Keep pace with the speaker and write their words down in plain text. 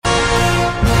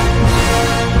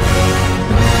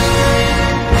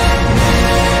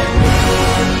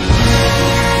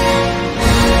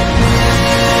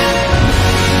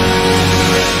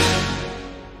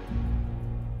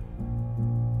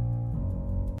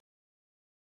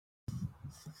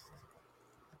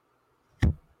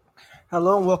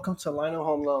Hello and welcome to Lino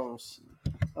Home Loans.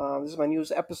 This is my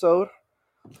newest episode.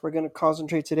 We're going to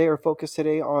concentrate today or focus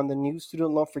today on the new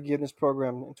student loan forgiveness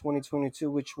program in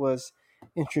 2022, which was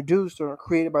introduced or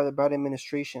created by the Biden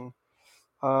administration.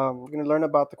 We're going to learn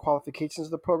about the qualifications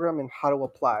of the program and how to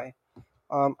apply.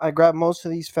 I grabbed most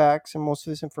of these facts and most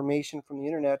of this information from the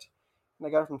internet, and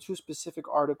I got it from two specific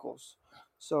articles.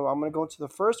 So I'm going to go into the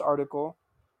first article,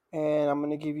 and I'm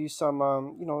going to give you some,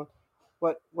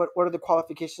 what are the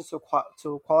qualifications to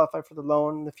qualify for the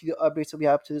loan, the few updates that we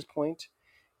have up to this point,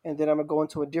 and then I'm going to go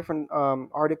into a different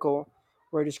article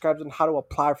where it describes on how to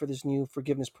apply for this new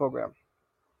forgiveness program.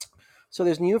 So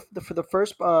there's for the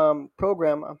first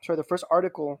the first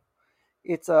article.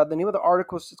 It's the name of the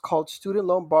article is called "Student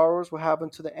Loan Borrowers Will Have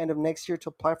Until the End of Next Year to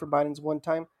Apply for Biden's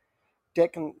One-Time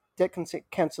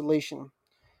Cancellation."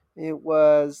 It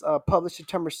was published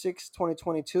September 6,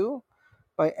 2022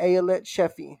 by Ayelet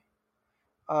Sheffy.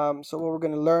 So what we're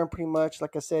going to learn pretty much,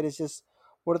 like I said, is just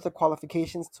what are the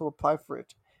qualifications to apply for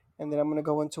it. And then I'm going to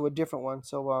go into a different one,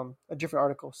 so a different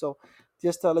article. So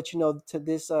just to let you know,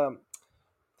 this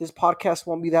podcast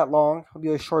won't be that long. It'll be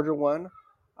a shorter one.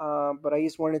 But I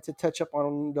just wanted to touch up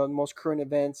on the most current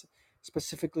events,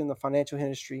 specifically in the financial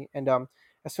industry. And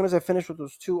as soon as I finish with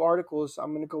those two articles,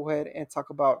 I'm going to go ahead and talk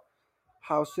about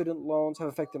how student loans have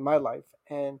affected my life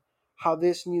and how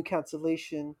this new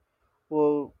cancellation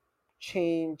will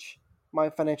change my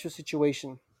financial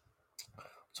situation.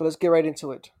 So let's get right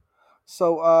into it.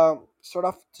 So start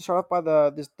off by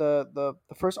the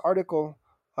first article.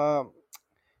 Um,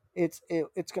 it's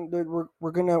gonna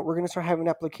we're gonna start having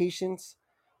applications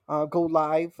go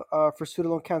live for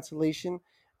student loan cancellation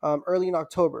early in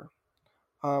October.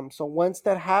 So once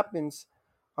that happens,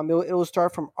 it will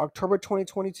start from October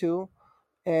 2022,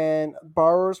 and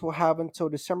borrowers will have until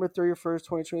December 31st,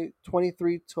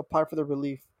 2023 to apply for the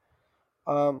relief.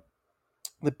 Um,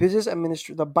 the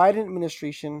Biden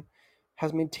administration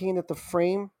has maintained that the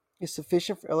frame is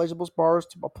sufficient for eligible borrowers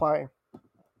to apply.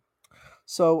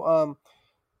 So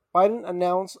Biden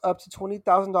announced up to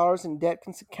 $20,000 in debt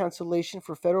cancellation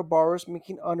for federal borrowers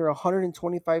making under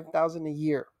 $125,000 a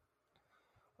year.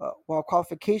 While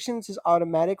qualifications is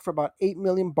automatic for about 8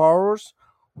 million borrowers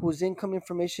whose income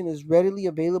information is readily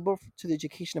available to the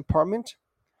Education Department,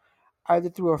 either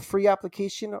through a free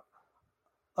application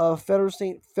of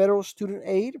federal student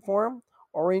aid form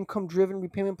or income-driven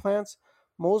repayment plans,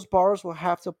 most borrowers will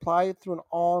have to apply through an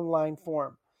online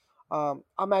form.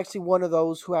 I'm actually one of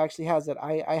those who actually has it.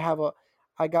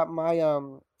 I got my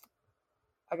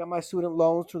student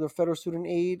loans through the federal student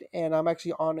aid, and I'm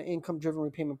actually on an income-driven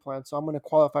repayment plan, so I'm going to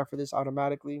qualify for this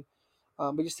automatically.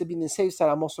 But just to be on the safe side,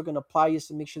 I'm also going to apply just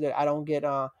to make sure that I don't get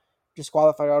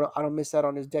disqualified. I don't miss out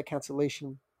on this debt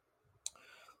cancellation.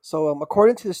 So,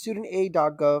 according to the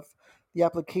studentaid.gov, the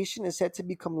application is set to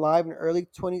become live in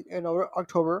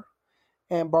October,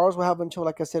 and borrowers will have until,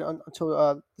 like I said,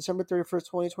 until December 31st,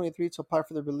 2023 to apply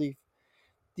for the relief.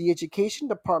 The Education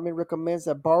Department recommends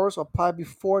that borrowers apply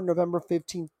before November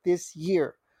 15th this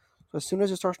year. So as soon as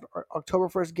it starts October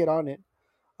 1st, get on it,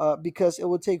 because it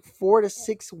will take 4 to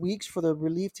 6 weeks for the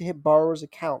relief to hit borrowers'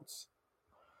 accounts.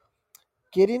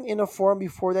 Getting in a form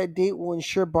before that date will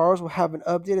ensure borrowers will have an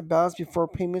updated balance before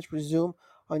payments resume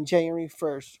on January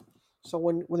 1st. So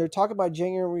when they're talking about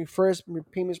January 1st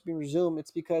payments being resumed,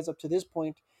 it's because up to this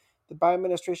point, the Biden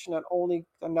administration not only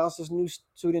announced this new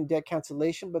student debt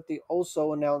cancellation, but they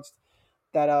also announced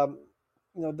that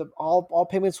all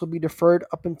payments will be deferred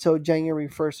up until January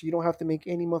 1st. So you don't have to make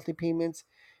any monthly payments,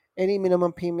 any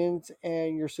minimum payments,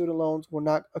 and your student loans will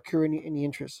not accrue any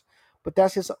interest. But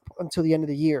that's just until the end of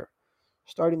the year.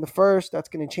 Starting the first, that's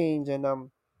going to change, and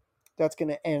that's going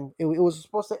to end. It was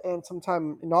supposed to end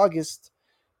sometime in August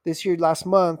this year, last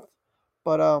month,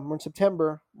 but we're in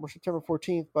September. We're September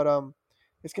 14th, but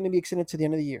it's going to be extended to the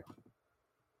end of the year.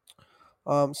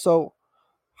 So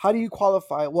how do you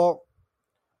qualify? Well,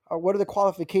 what are the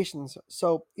qualifications?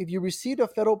 So if you received a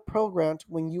federal Pell Grant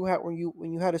when you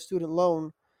had a student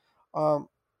loan, um,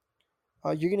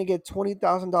 you're going to get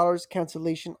 $20,000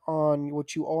 cancellation on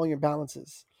what you owe on your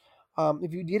balances.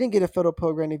 If you didn't get a federal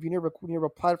Pell Grant, if you never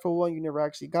applied for one, you never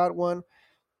actually got one,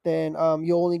 then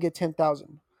you'll only get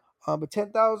 10,000. But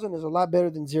 10,000 is a lot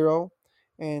better than zero,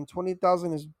 and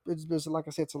 20,000 is like I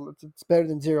said, it's better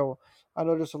than zero. I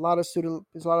know there's a lot of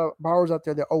borrowers out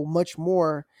there that owe much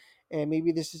more, and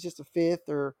maybe this is just a fifth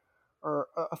or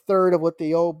a third of what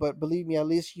they owe. But believe me, at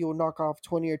least you'll knock off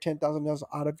 20 or 10,000 dollars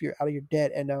out of your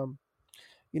debt, and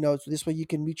so this way you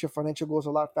can reach your financial goals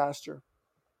a lot faster.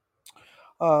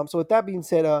 So with that being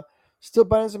said, still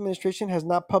Biden's administration has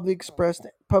not publicly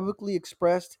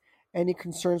expressed any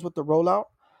concerns with the rollout.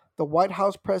 The White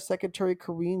House Press Secretary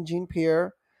Karine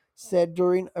Jean-Pierre said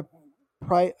during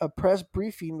a press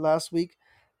briefing last week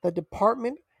the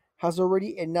department has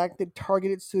already enacted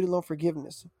targeted student loan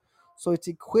forgiveness. So it's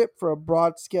equipped for a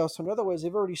broad scale. So in other words,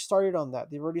 they've already started on that.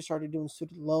 They've already started doing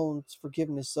student loans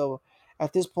forgiveness. So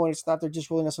at this point, it's not they're just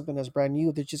rolling out something that's brand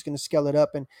new. They're just going to scale it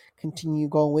up and continue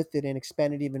going with it and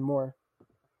expand it even more.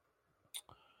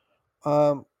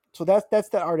 So that's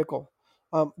that article.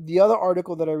 The other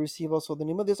article that I received also, the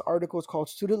name of this article is called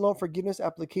 "Student Loan Forgiveness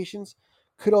Applications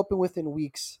Could Open Within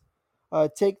Weeks."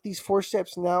 Take these 4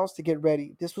 steps now to get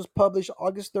ready. This was published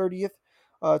August 30th,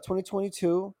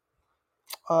 2022.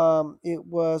 It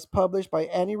was published by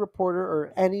Annie Reporter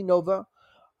or Annie Nova.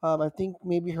 I think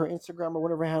maybe her Instagram or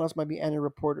whatever handles might be Annie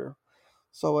Reporter.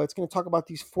 So it's going to talk about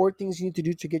these 4 things you need to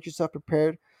do to get yourself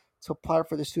prepared to apply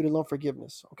for the student loan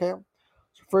forgiveness. Okay.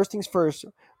 So first things first,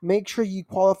 make sure you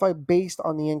qualify based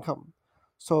on the income.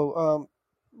 So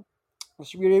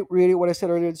let's reiterate what I said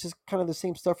earlier. This is kind of the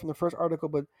same stuff from the first article,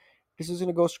 but this is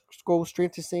going to go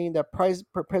straight to saying that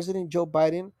President Joe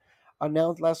Biden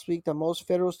announced last week that most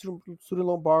federal student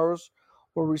loan borrowers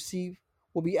will receive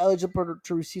will be eligible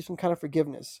to receive some kind of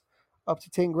forgiveness, up to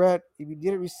 10 grand if you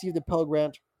didn't receive the Pell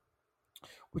Grant,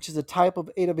 which is a type of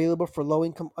aid available for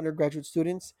low-income undergraduate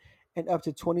students, and up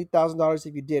to $20,000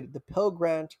 if you did. The Pell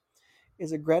Grant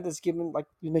is a grant that's given, like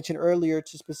we mentioned earlier,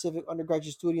 to specific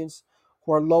undergraduate students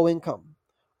who are low income.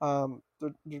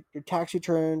 Their tax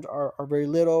returns are very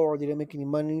little, or they didn't make any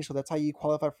money, so that's how you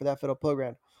qualify for that federal Pell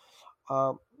Grant.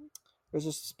 Um, there's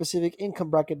a specific income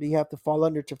bracket that you have to fall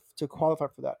under to qualify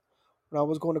for that. When I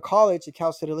was going to college at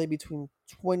Cal State LA between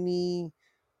 20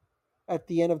 at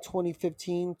the end of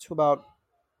 2015 to about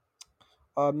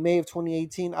May of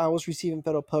 2018, I was receiving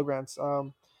federal Pell Grants.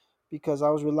 Because I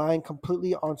was relying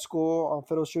completely on school, on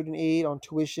federal student aid, on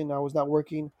tuition. I was not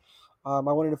working. I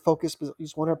wanted to focus at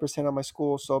least 100% on my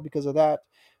school. So because of that,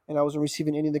 and I wasn't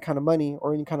receiving any of the kind of money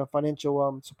or any kind of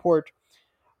financial support,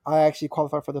 I actually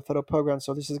qualified for the federal program.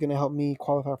 So this is going to help me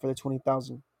qualify for the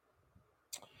 20,000.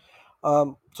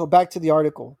 So back to the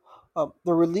article.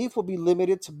 The relief will be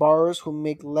limited to borrowers who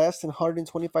make less than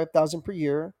 125,000 per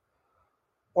year,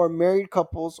 or married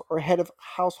couples or head of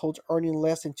households earning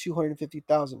less than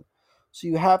 250,000. So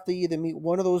you have to either meet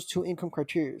one of those two income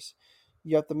criteria.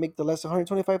 You have to make the less than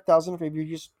 125,000 if you're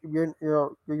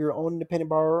your own independent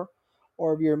borrower,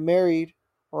 or if you're married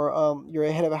or you're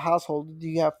a head of a household,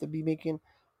 you have to be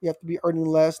earning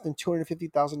less than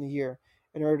 250,000 a year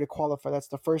in order to qualify. That's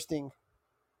the first thing.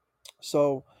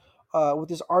 So what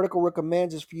this article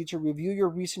recommends is for you to review your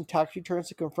recent tax returns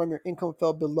to confirm your income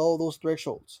fell below those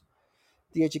thresholds.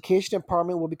 The education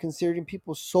department will be considering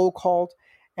people's so-called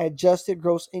adjusted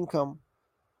gross income,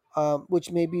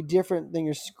 which may be different than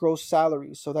your gross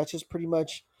salary. So that's just pretty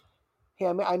much, hey,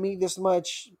 I made this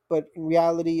much, but in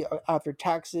reality, after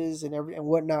taxes and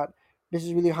whatnot, this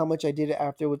is really how much I did it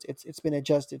afterwards. It's been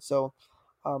adjusted. So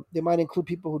they might include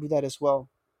people who do that as well.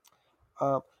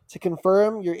 To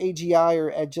confirm your AGI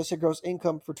or adjusted gross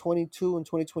income for 22 and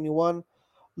 2021,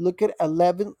 look at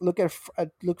 11. Look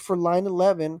for line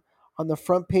 11 on the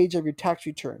front page of your tax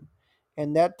return,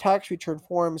 and that tax return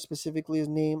form specifically is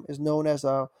known as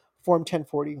a Form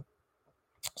 1040.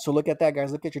 So look at that,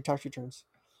 guys. Look at your tax returns.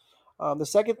 The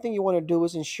second thing you want to do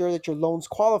is ensure that your loans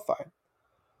qualify.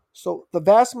 So of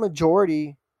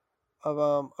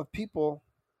people,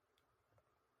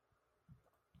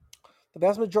 the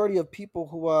vast majority of people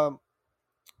who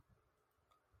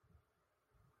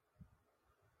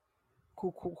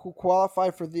qualify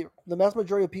for the vast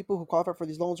majority of people who qualify for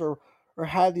these loans or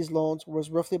had these loans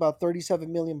was roughly about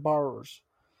 37 million borrowers.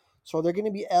 So they're going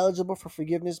to be eligible for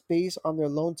forgiveness based on their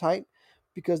loan type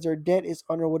because their debt is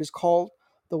under what is called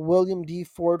the William D.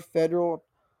 Ford Federal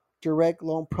Direct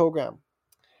Loan Program.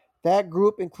 That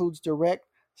group includes direct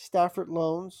Stafford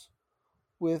loans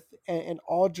and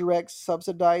all direct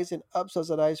subsidized and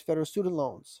unsubsidized federal student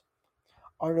loans.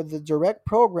 Under the direct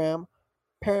program,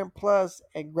 Parent Plus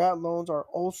and grad loans are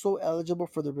also eligible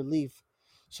for the relief.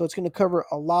 So it's going to cover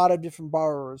a lot of different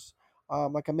borrowers.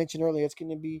 Like I mentioned earlier, it's going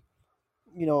to be,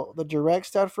 the direct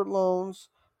Stafford loans,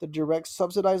 the direct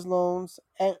subsidized loans,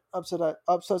 and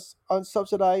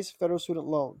unsubsidized federal student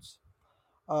loans.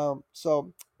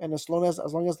 So, and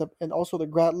and also the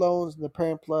grad loans and the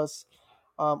Parent Plus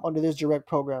under this direct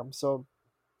program. So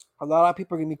a lot of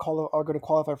people are going to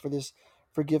qualify for this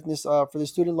forgiveness for the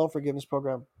student loan forgiveness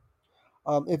program.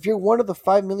 If you're one of the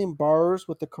 5 million borrowers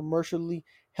with a commercially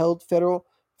held federal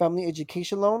family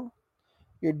education loan,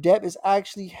 your debt is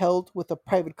actually held with a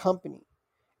private company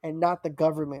and not the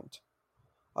government.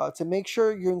 To make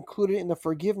sure you're included in the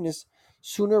forgiveness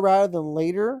sooner rather than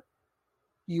later,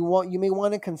 You may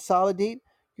want to consolidate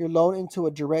your loan into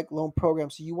a direct loan program.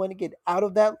 So you want to get out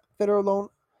of that federal loan,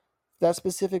 that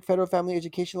specific federal family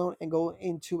education loan, and go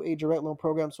into a direct loan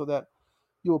program so that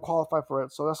you will qualify for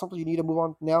it. So that's something you need to move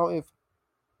on now if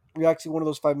you're actually one of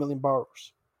those 5 million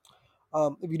borrowers.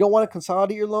 If you don't want to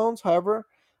consolidate your loans, however,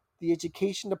 the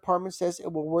education department says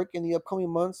it will work in the upcoming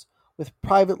months with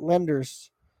private lenders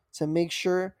to make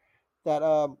sure that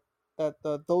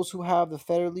those who have the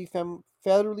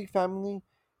federally family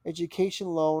education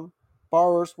loan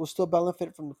borrowers will still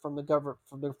benefit from the government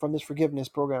from this forgiveness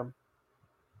program.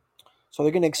 So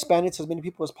they're going to expand it to as many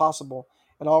people as possible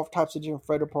and all types of different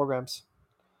federal programs.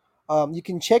 You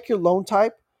can check your loan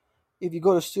type if you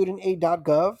go to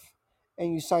studentaid.gov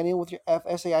and you sign in with your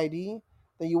FSA ID.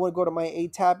 Then you want to go to my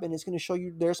aid tab, and it's going to show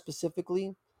you there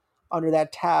specifically under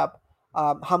that tab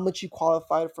how much you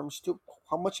qualified from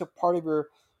how much a part of your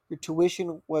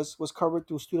tuition was covered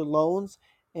through student loans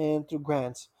and through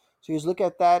grants. So you just look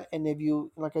at that, and if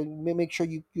you make sure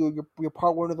you're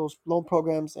part one of those loan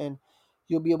programs, and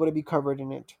you'll be able to be covered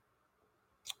in it.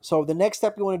 So the next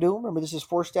step you want to do, remember this is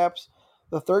 4 steps.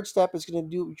 The third step is going to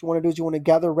do what you want to do is you want to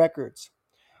gather records.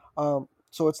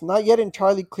 So it's not yet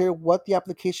entirely clear what the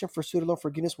application for student loan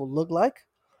forgiveness will look like,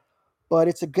 but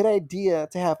it's a good idea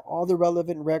to have all the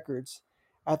relevant records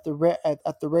at the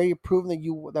ready,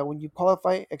 proving that when you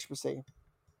qualify, express.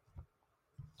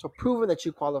 So proving that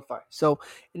you qualify. So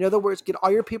in other words, get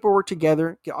all your paperwork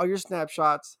together, get all your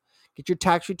snapshots, get your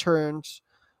tax returns,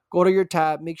 go to your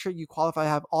tab, make sure you qualify,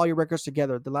 have all your records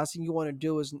together. The last thing you want to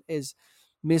do is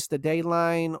miss the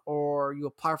deadline, or you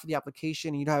apply for the application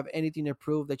and you don't have anything to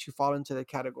prove that you fall into the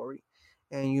category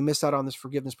and you miss out on this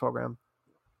forgiveness program.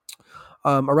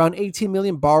 Around 18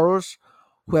 million borrowers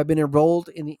who have been enrolled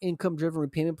in the income-driven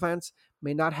repayment plans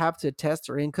may not have to attest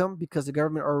their income because the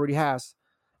government already has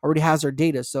their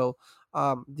data. So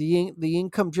the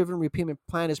income-driven repayment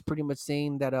plan is pretty much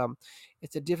saying that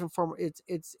it's a different form.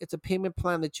 It's a payment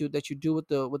plan that you do with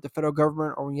the federal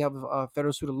government, or when you have a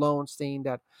federal student loan, saying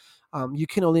that you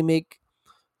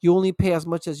only pay as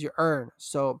much as you earn.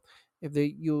 So if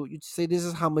you say this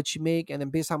is how much you make, and then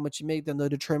based on how much you make, then they'll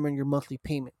determine your monthly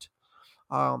payment.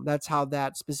 That's how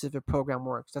that specific program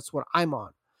works. That's what I'm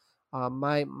on.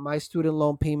 My student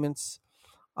loan payments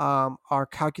are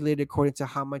calculated according to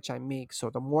how much I make. So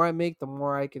the more I make, the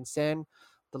more I can send.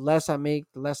 The less I make,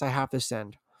 the less I have to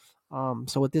send.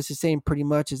 So what this is saying pretty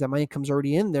much is that my income's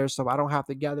already in there, so I don't have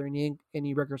to gather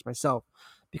any records myself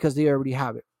because they already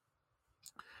have it.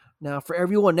 Now, for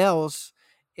everyone else,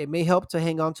 it may help to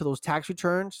hang on to those tax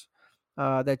returns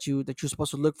that you're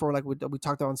supposed to look for, like we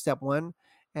talked about in step one,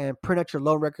 and print out your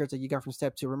loan records that you got from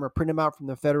step two. Remember, print them out from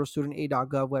the federal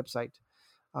studentaid.gov website.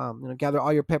 Gather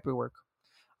all your paperwork.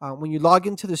 When you log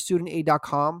into the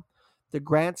studentaid.com, the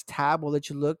grants tab will let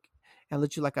you look and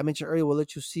let you, like I mentioned earlier, will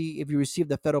let you see if you received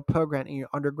the federal program in your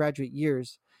undergraduate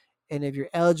years and if you're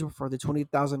eligible for the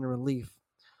 20,000 in relief.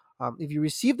 If you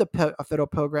received a federal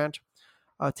program,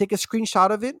 take a screenshot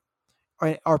of it,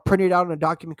 or print it out on a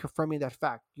document confirming that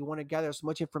fact. You want to gather as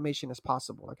much information as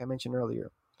possible, like I mentioned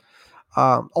earlier.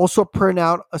 Also, print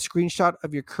out a screenshot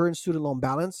of your current student loan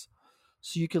balance,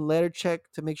 so you can later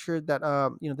check to make sure that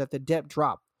that the debt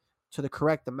dropped to the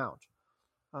correct amount.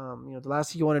 The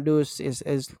last thing you want to do is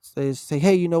say,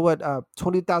 hey, you know what,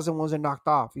 20,000 wasn't knocked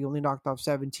off. You only knocked off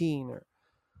 17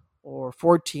 or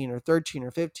 14 or 13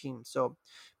 or 15. So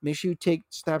make sure you take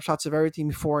snapshots of everything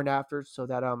before and after, so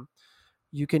that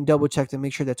you can double check to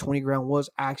make sure that 20 grand was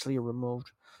actually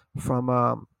removed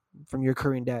from your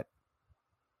current debt.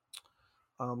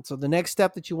 So the next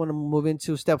step that you want to move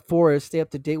into, step 4, is stay up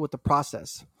to date with the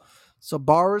process. So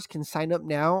borrowers can sign up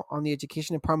now on the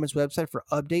Education Department's website for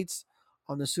updates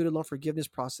on the student loan forgiveness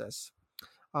process,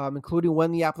 including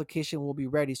when the application will be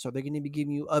ready. So they're going to be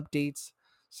giving you updates.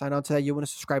 Sign on to that. You want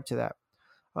to subscribe to that.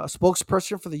 A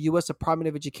spokesperson for the U.S. Department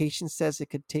of Education says it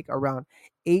could take around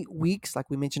 8 weeks, like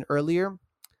we mentioned earlier,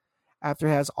 after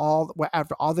all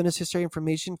the necessary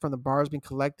information from the borrower has been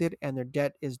collected and their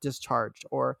debt is discharged,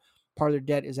 or part of their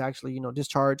debt is actually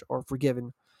discharged or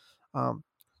forgiven. Um,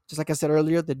 just like I said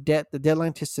earlier, the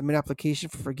deadline to submit application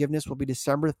for forgiveness will be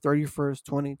December 31st,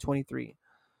 2023.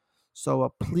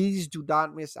 So please do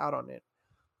not miss out on it.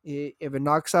 If it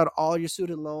knocks out all your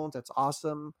student loans, that's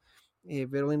awesome.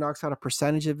 If it only knocks out a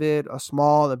percentage of it, a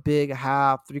small, a big, a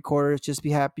half, 3/4, just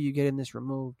be happy you getting this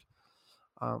removed.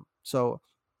 So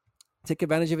take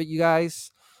advantage of it, you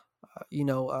guys.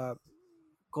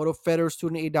 Go to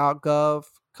federalstudentaid.gov,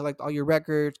 collect all your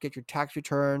records, get your tax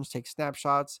returns, take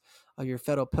snapshots of your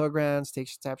federal programs, take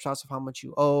snapshots of how much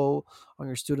you owe on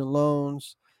your student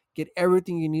loans, get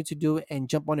everything you need to do and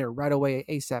jump on it right away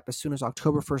ASAP as soon as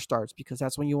October 1st starts, because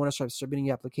that's when you want to start submitting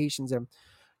your applications, and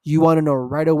you want to know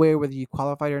right away whether you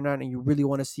qualified or not, and you really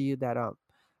want to see that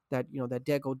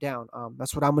debt go down.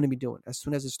 That's what I'm going to be doing as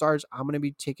soon as it starts. I'm going to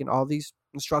be taking all these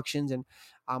instructions, and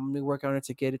I'm going to be working on it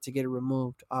to get it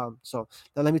removed. So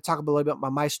now let me talk a little bit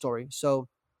about my story. So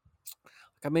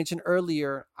like I mentioned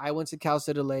earlier, I went to Cal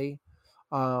State LA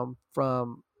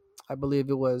from, I believe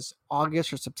it was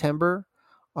August or September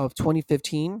of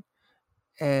 2015,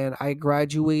 and I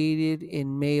graduated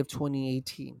in May of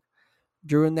 2018.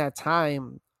 During that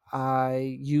time,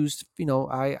 I used,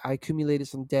 I accumulated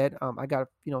some debt. I got,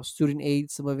 student aid,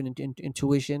 some of it in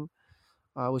tuition,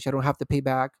 which I don't have to pay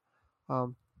back.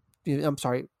 Um, I'm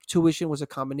sorry, tuition was a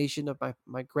combination of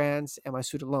my grants and my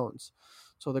student loans.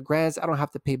 So the grants I don't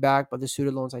have to pay back, but the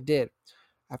student loans I did.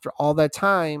 After all that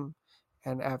time,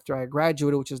 and after I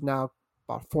graduated, which is now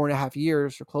about 4.5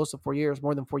 years or close to 4 years,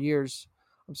 more than 4 years.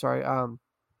 I'm sorry.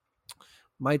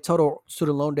 My total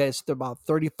student loan debt is about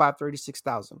 35,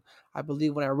 36,000. I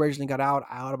believe when I originally got out,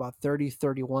 I owed about 30,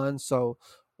 31. So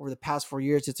over the past 4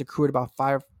 years, it's accrued about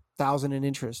 5,000 in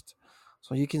interest.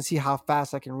 So you can see how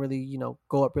fast I can really,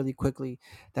 go up really quickly,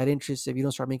 that interest, if you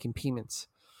don't start making payments.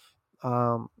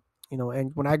 Um,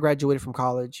 and when I graduated from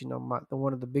college,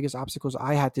 one of the biggest obstacles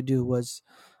I had to do was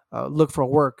look for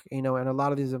work, and a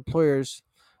lot of these employers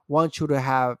want you to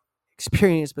have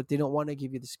experience, but they don't want to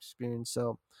give you this experience.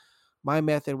 So my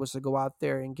method was to go out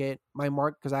there and get my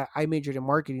mark, because I majored in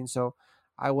marketing. So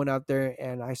I went out there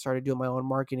and I started doing my own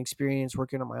marketing experience,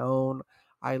 working on my own.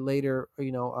 I later,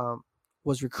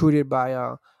 was recruited by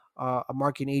a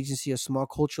marketing agency, a small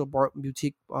cultural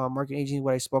boutique marketing agency,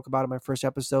 what I spoke about in my first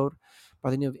episode, by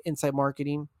the name of Insight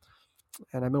Marketing.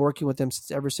 And I've been working with them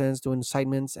ever since, doing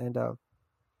assignments, and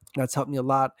that's helped me a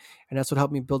lot. And that's what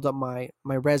helped me build up my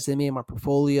resume and my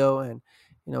portfolio. And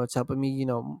it's helping me,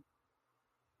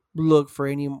 look for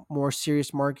any more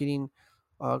serious marketing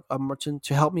to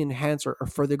help me enhance or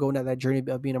further go into that journey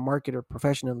of being a marketer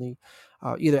professionally,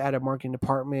 either at a marketing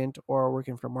department or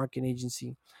working for a marketing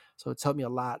agency. So it's helped me a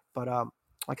lot. But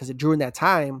like I said, during that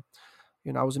time,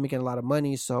 I wasn't making a lot of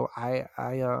money, so I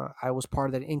was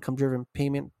part of that income driven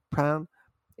payment plan,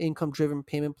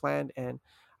 and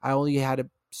I only had to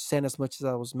send as much as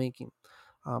I was making.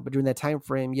 But during that time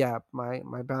frame, yeah,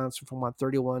 my balance went from about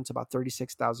 31 to about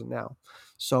 36,000 now.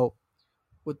 So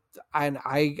with and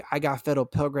I got federal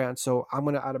Pell Grant, so I'm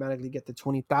gonna automatically get the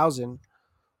 20,000,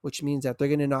 which means that they're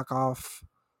gonna knock off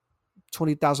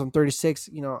 20,000 36.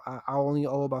 I only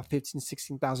owe about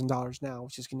 16,000 now,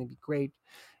 which is gonna be great.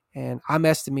 And I'm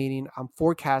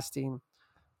forecasting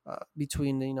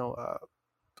between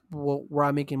where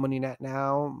I'm making money at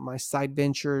now, my side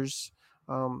ventures,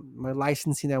 my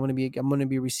licensing that I'm going to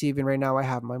be receiving right now. I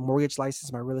have my mortgage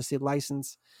license, my real estate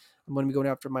license. I'm going to be going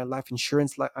after my life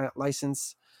insurance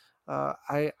license.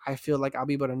 I feel like I'll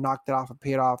be able to knock that off and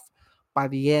pay it off by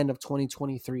the end of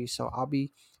 2023. So I'll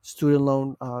be student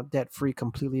loan debt free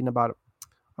completely in about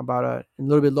a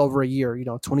little bit over a year.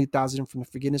 20,000 from the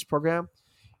forgiveness program,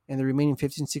 and the remaining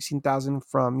 15, 16,000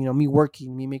 from, me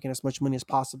working, me making as much money as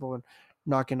possible and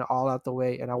knocking it all out the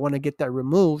way. And I want to get that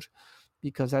removed,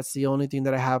 because that's the only thing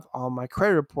that I have on my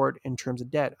credit report in terms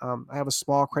of debt. I have a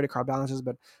small credit card balances,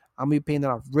 but I'm gonna be paying that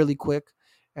off really quick,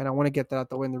 and I want to get that out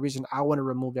the way. And the reason I want to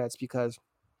remove that is because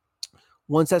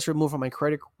once that's removed from my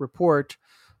credit report,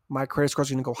 my credit score is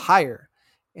going to go higher.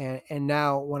 And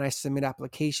now when I submit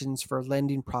applications for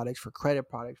lending products, for credit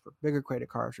products, for bigger credit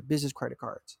cards, for business credit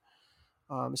cards,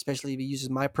 especially if it uses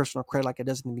my personal credit like it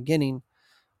does in the beginning,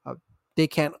 uh, they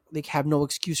have no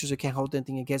excuses, or can't hold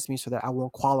anything against me so that I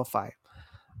won't qualify,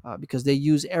 because they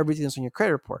use everything that's on your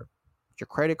credit report, your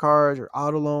credit cards, your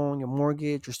auto loan, your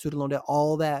mortgage, your student loan debt,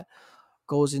 all that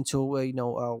goes into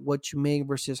what you make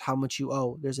versus how much you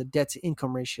owe. There's a debt to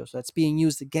income ratio, so that's being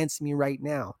used against me right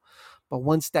now. But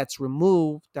once that's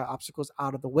removed, the obstacle's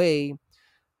out of the way,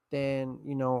 then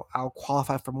I'll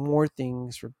qualify for more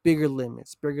things, for bigger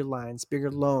limits, bigger lines, bigger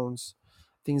loans,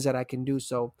 things that I can do.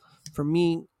 So for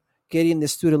me, getting the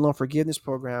student loan forgiveness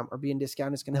program or being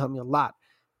discounted is going to help me a lot,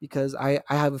 because I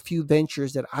have a few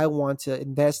ventures that I want to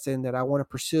invest in, that I want to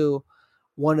pursue.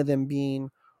 One of them being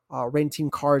renting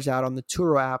cars out on the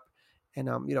Turo app, and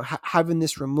having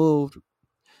this removed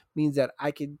means that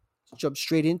I could jump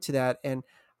straight into that, and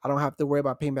I don't have to worry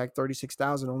about paying back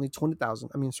 36,000, only 20,000.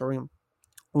 I mean, sorry,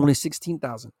 only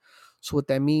 16,000. So what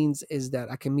that means is that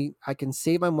I can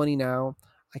save my money now.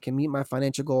 I can meet my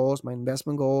financial goals, my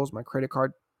investment goals, my credit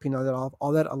card, paying all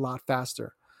that a lot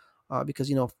faster,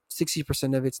 because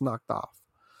 60% of it's knocked off.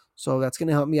 So that's going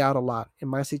to help me out a lot. In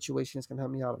my situation, it's going to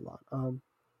help me out a lot.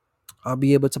 I'll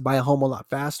be able to buy a home a lot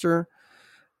faster.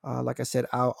 Like I said,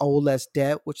 I'll owe less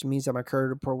debt, which means that my credit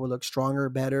report will look stronger,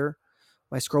 better.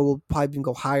 My score will probably even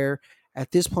go higher.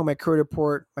 At this point, my credit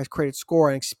report, my credit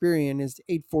score and Experian is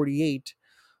 848.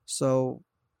 So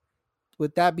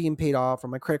with that being paid off, or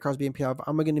my credit cards being paid off,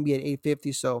 I'm going to be at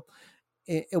 850. So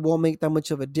it won't make that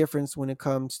much of a difference when it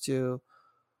comes to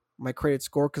my credit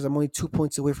score because I'm only 2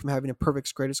 points away from having a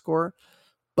perfect credit score.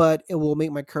 But it will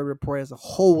make my credit report as a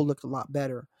whole look a lot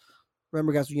better.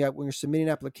 Remember, guys, when you're submitting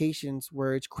applications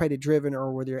where it's credit driven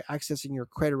or where they're accessing your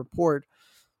credit report,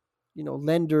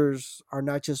 lenders are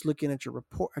not just looking at your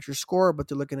report, at your score, but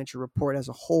they're looking at your report as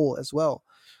a whole as well.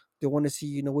 They want to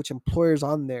see, which employers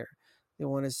on there. They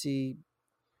want to see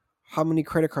how many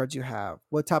credit cards you have,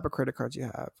 what type of credit cards you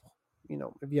have.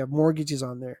 If you have mortgages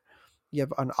on there, you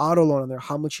have an auto loan on there,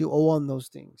 how much you owe on those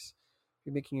things.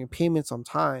 You're making your payments on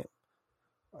time,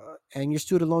 and your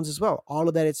student loans as well. All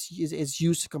of that is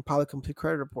used to compile a complete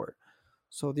credit report.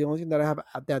 So the only thing that I have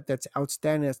that's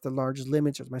outstanding that's the largest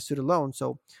limit is my student loan.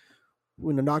 So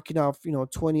knocking off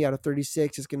 20 out of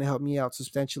 36 is going to help me out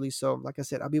substantially. So like I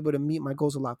said, I'll be able to meet my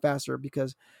goals a lot faster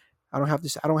because I don't have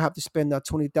to spend that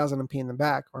 20,000 and paying them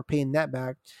back or paying that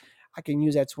back. I can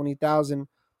use that 20,000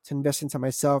 to invest into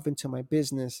myself, into my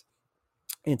business,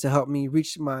 and to help me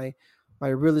reach my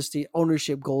real estate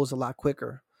ownership goals a lot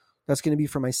quicker. That's going to be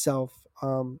for myself.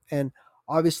 And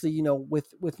obviously,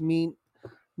 with me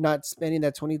not spending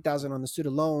that 20,000 on the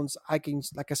student loans, I can,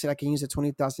 like I said, I can use the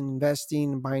 20,000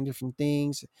 investing and buying different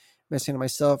things, investing in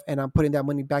myself, and I'm putting that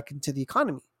money back into the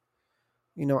economy.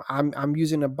 I'm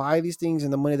using to buy these things,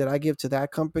 and the money that I give to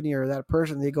that company or that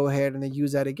person, they go ahead and they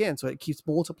use that again, so it keeps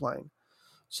multiplying.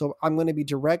 So I'm going to be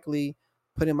directly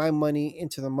putting my money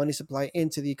into the money supply,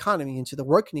 into the economy, into the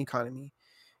working economy,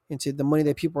 into the money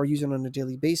that people are using on a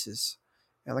daily basis.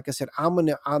 And like I said,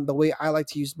 the way I like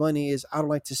to use money is I don't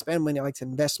like to spend money. I like to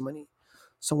invest money.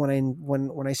 So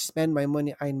when I spend my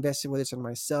money, I invest it, whether it's in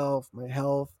myself, my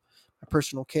health, my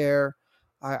personal care.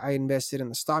 I invested in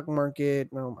the stock market.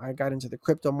 I got into the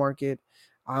crypto market.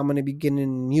 I'm going to be getting an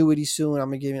annuity soon. I'm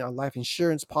going to be getting a life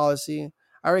insurance policy.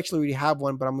 I actually already have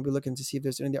one, but I'm going to be looking to see if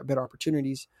there's any better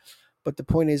opportunities. But the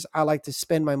point is, I like to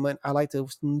spend my money. I like to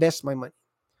invest my money.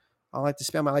 I like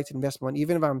to invest money.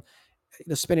 Even if I'm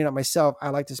spending it on myself, I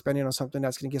like to spend it on something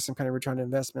that's going to get some kind of return on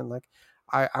investment. Like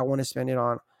I want to spend it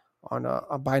on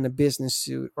buying a business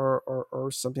suit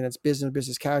or something that's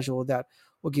business casual that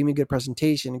will give me a good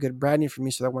presentation and good branding for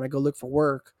me, so that when I go look for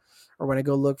work or when I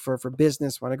go look for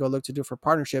business, when I go look to do for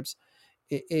partnerships,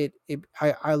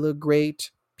 I look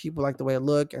great. People like the way I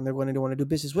look, and they're going to want to do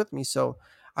business with me. So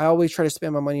I always try to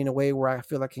spend my money in a way where I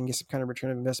feel like I can get some kind of return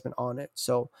of investment on it.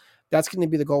 So that's going to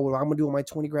be the goal. What I'm going to do with my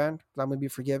 20 grand, I'm going to be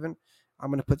forgiven. I'm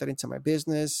going to put that into my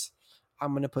business.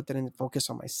 I'm going to put that in focus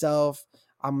on myself.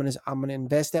 I'm going to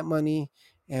invest that money,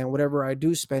 and whatever I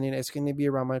do spend it, it's going to be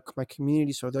around my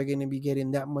community. So they're going to be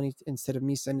getting that money instead of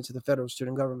me sending it to the federal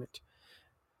student government.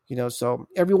 So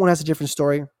everyone has a different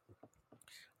story.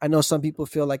 I know some people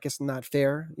feel like it's not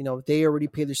fair. They already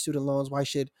pay their student loans. Why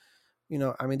should,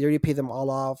 I mean, they already pay them all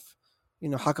off.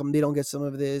 How come they don't get some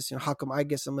of this? How come I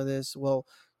get some of this? Well,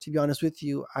 to be honest with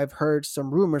you, I've heard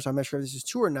some rumors. I'm not sure if this is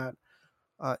true or not.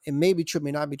 It may be true,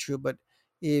 may not be true, but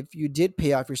if you did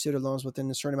pay off your student loans within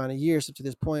a certain amount of years up to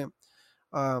this point,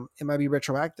 it might be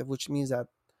retroactive, which means that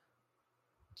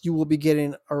you will be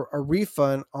getting a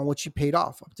refund on what you paid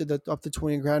off up to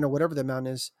 20 grand or whatever the amount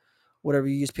is, whatever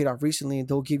you just paid off recently, and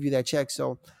they'll give you that check.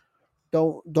 So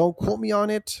don't quote me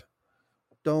on it.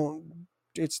 Don't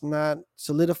It's not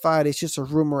solidified. It's just a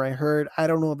rumor I heard. I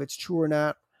don't know if it's true or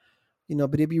not.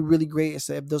 But it'd be really great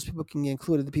if those people can get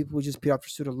included, the people who just paid off their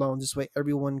student loans. This way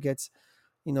everyone gets,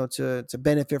 to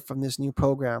benefit from this new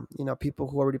program. People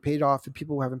who already paid it off and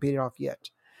people who haven't paid it off yet.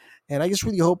 And I just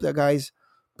really hope that, guys,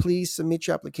 please submit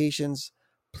your applications.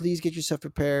 Please get yourself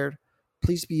prepared.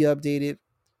 Please be updated.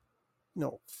 You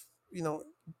know, you know,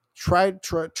 try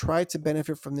to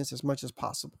benefit from this as much as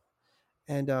possible.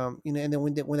 And and then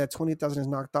when that 20,000 is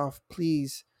knocked off,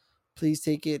 please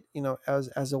take it,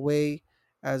 as a way,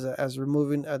 as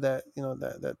removing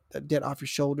the debt off your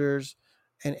shoulders,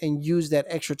 and use that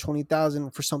extra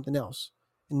 20,000 for something else.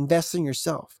 Invest in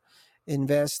yourself,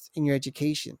 invest in your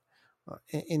education,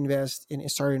 invest in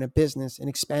starting a business and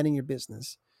expanding your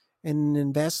business, and an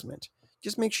investment.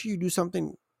 Just make sure you do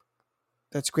something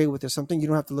that's great with it, something you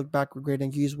don't have to look back regret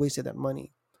and you just wasted that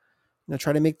money.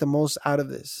 Try to make the most out of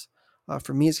this.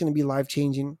 For me, it's going to be life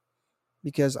changing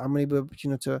because I'm able,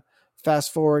 to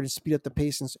fast forward and speed up the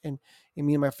pace and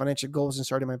meet my financial goals and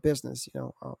starting my business.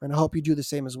 And I hope you do the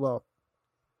same as well.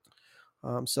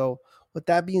 So, with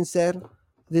that being said,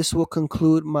 this will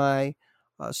conclude my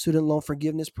student loan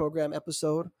forgiveness program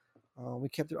episode. We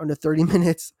kept it under 30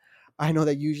 minutes. I know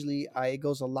that usually it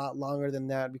goes a lot longer than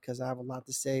that because I have a lot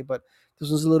to say, but this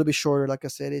one's a little bit shorter. Like I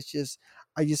said, it's just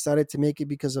I decided to make it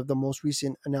because of the most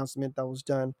recent announcement that was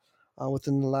done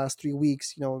within the last 3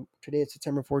 weeks. Today it's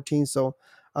September 14th, so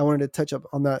I wanted to touch up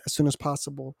on that as soon as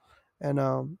possible. And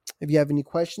if you have any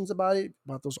questions about it,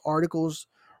 about those articles,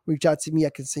 reach out to me.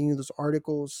 I can send you those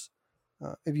articles.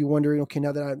 If you're wondering, okay,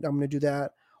 now that I'm going to do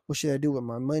that, what should I do with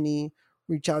my money?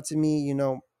 Reach out to me.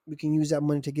 We can use that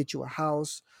money to get you a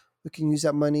house. We can use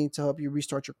that money to help you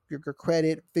restart your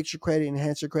credit, fix your credit,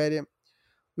 enhance your credit.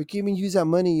 We can even use that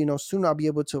money. Soon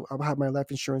I'll have my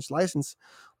life insurance license,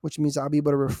 which means I'll be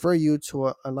able to refer you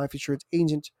to a life insurance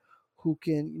agent who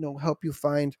can, help you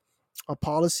find a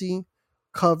policy,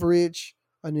 coverage,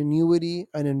 an annuity,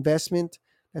 an investment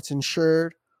that's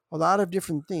insured, a lot of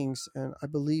different things. And I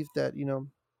believe that,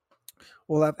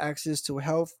 we'll have access to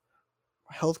health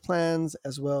plans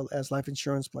as well as life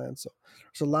insurance plans. So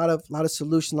there's a lot of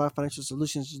solutions, a lot of financial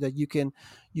solutions that you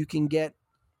can get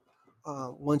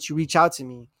once you reach out to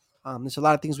me. There's a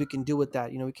lot of things we can do with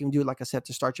that. We can do, like I said,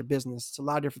 to start your business. It's a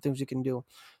lot of different things you can do.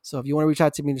 So if you want to reach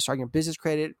out to me to start your business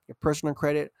credit, your personal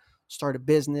credit, start a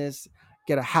business,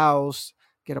 get a house,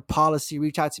 get a policy,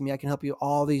 reach out to me. I can help you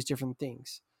all these different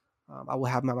things. I will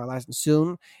have my license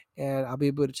soon, and I'll be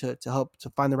able to help to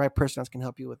find the right person that can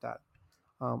help you with that.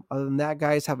 Other than that,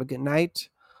 guys, have a good night.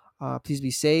 Please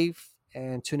be safe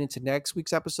and tune into next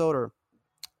week's episode, or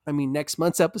next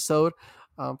month's episode.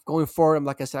 Going forward,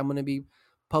 like I said, I'm going to be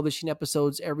publishing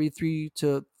episodes every 3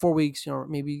 to 4 weeks,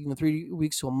 maybe 3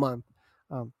 weeks to a month.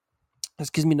 This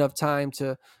gives me enough time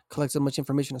to collect as much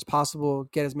information as possible,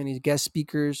 get as many guest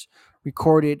speakers,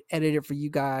 record it, edit it for you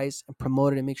guys, and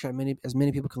promote it, and make sure as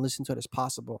many people can listen to it as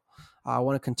possible. I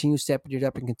want to continue stepping it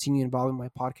up and continue involving my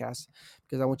podcast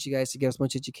because I want you guys to get as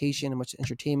much education and much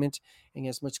entertainment and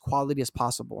as much quality as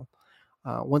possible.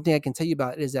 One thing I can tell you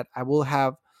about is that I will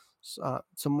have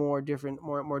some more different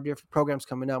programs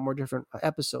coming out, more different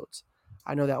episodes.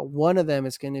 I know that one of them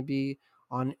is going to be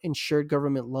on insured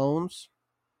government loans.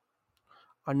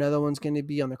 Another one's going to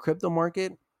be on the crypto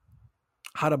market,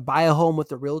 how to buy a home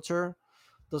with a realtor.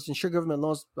 Those insured government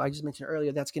loans I just mentioned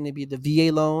earlier, that's going to be the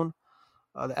VA loan,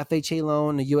 the FHA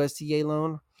loan, the USDA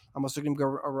loan. I'm also going to go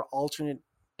over alternate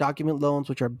document loans,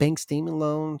 which are bank statement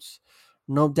loans,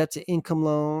 no debt to income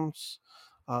loans,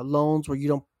 loans where you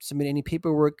don't submit any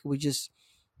paperwork. We just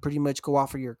pretty much go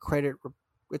off of your credit.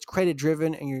 It's credit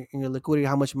driven and your liquidity,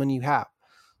 how much money you have.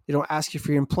 They don't ask you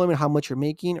for your employment, how much you're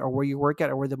making, or where you work at,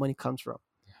 or where the money comes from.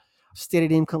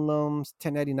 Stated income loans,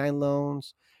 1099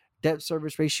 loans, debt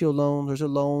service ratio loans. Those are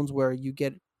loans where you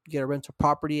get a rental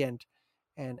property and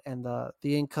the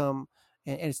income,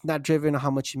 and it's not driven on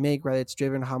how much you make, rather it's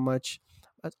driven how much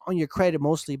on your credit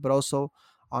mostly, but also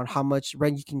on how much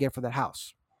rent you can get for that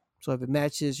house. So if it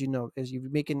matches, as you're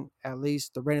making at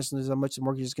least the rent is how much the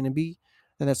mortgage is going to be,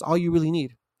 then that's all you really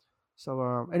need.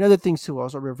 So and other things too,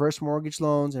 also reverse mortgage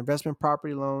loans, investment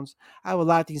property loans. I have a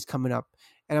lot of things coming up,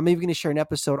 and I'm even going to share an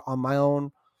episode on my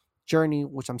own journey,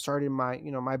 which I'm starting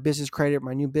my business credit,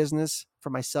 my new business for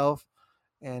myself,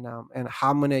 and how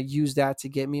I'm going to use that to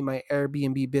get me my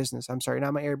Airbnb business. I'm sorry,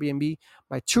 not my Airbnb,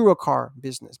 my tour car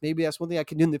business. Maybe that's one thing I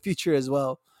can do in the future as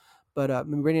well. But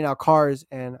I'm renting out cars,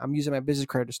 and I'm using my business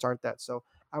credit to start that. So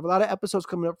I have a lot of episodes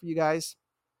coming up for you guys.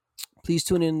 Please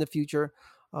tune in the future.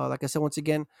 Like I said, once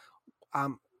again,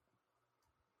 um,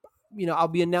 I'll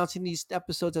be announcing these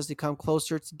episodes as they come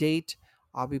closer to date.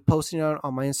 I'll be posting it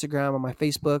on my Instagram, on my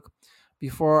Facebook.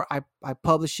 Before I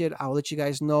publish it, I'll let you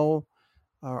guys know,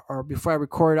 or before I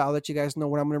record it, I'll let you guys know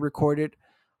when I'm going to record it.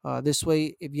 This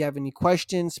way, if you have any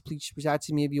questions, please reach out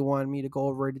to me if you want me to go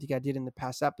over anything I did in the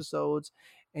past episodes,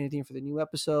 anything for the new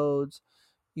episodes.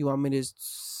 You want me to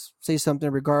say something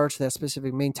in regards to that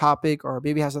specific main topic, or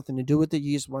maybe it has nothing to do with it.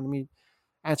 You just want me to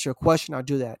answer a question, I'll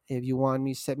do that. If you want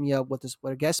me to set me up with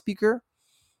a guest speaker,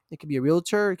 it could be a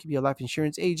realtor, it could be a life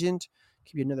insurance agent, it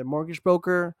could be another mortgage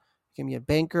broker, it can be a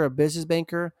banker, a business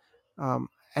banker. And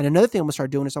another thing I'm gonna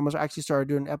start doing is I'm gonna actually start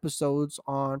doing episodes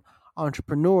on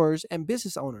entrepreneurs and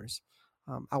business owners.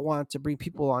 I want to bring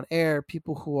people on air,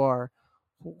 people who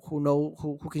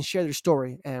can share their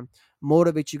story and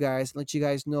motivate you guys, let you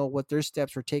guys know what their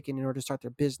steps were taken in order to start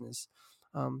their business.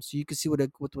 So you can see what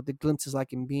the glimpse is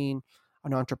like in being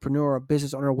an entrepreneur, a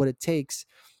business owner, what it takes.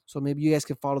 So maybe you guys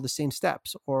can follow the same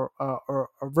steps or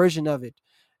a version of it,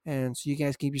 and so you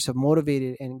guys keep yourself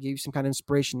motivated and give you some kind of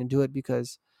inspiration to do it,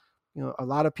 because a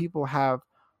lot of people have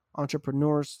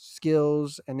entrepreneur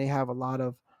skills and they have a lot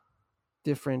of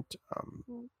different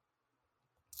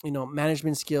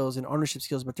management skills and ownership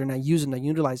skills, but they're not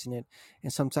utilizing it,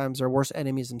 and sometimes they're worse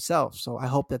enemies themselves. So I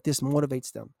hope that this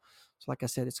motivates them. So like I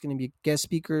said, it's going to be guest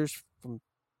speakers from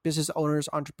business owners,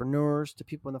 entrepreneurs, to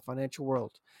people in the financial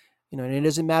world. And it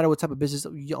doesn't matter what type of business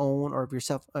you own, or if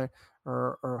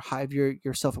you're if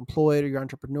you're self-employed or you're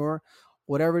entrepreneur,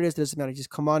 whatever it is, it doesn't matter. Just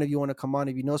come on if you want to come on.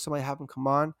 If you know somebody, have them come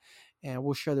on, and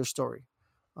we'll share their story.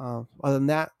 Other than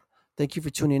that, thank you for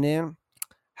tuning in.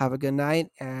 Have a good night,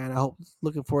 and I hope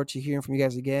looking forward to hearing from you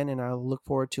guys again. And I look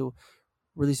forward to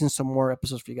releasing some more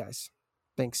episodes for you guys.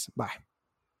 Thanks. Bye.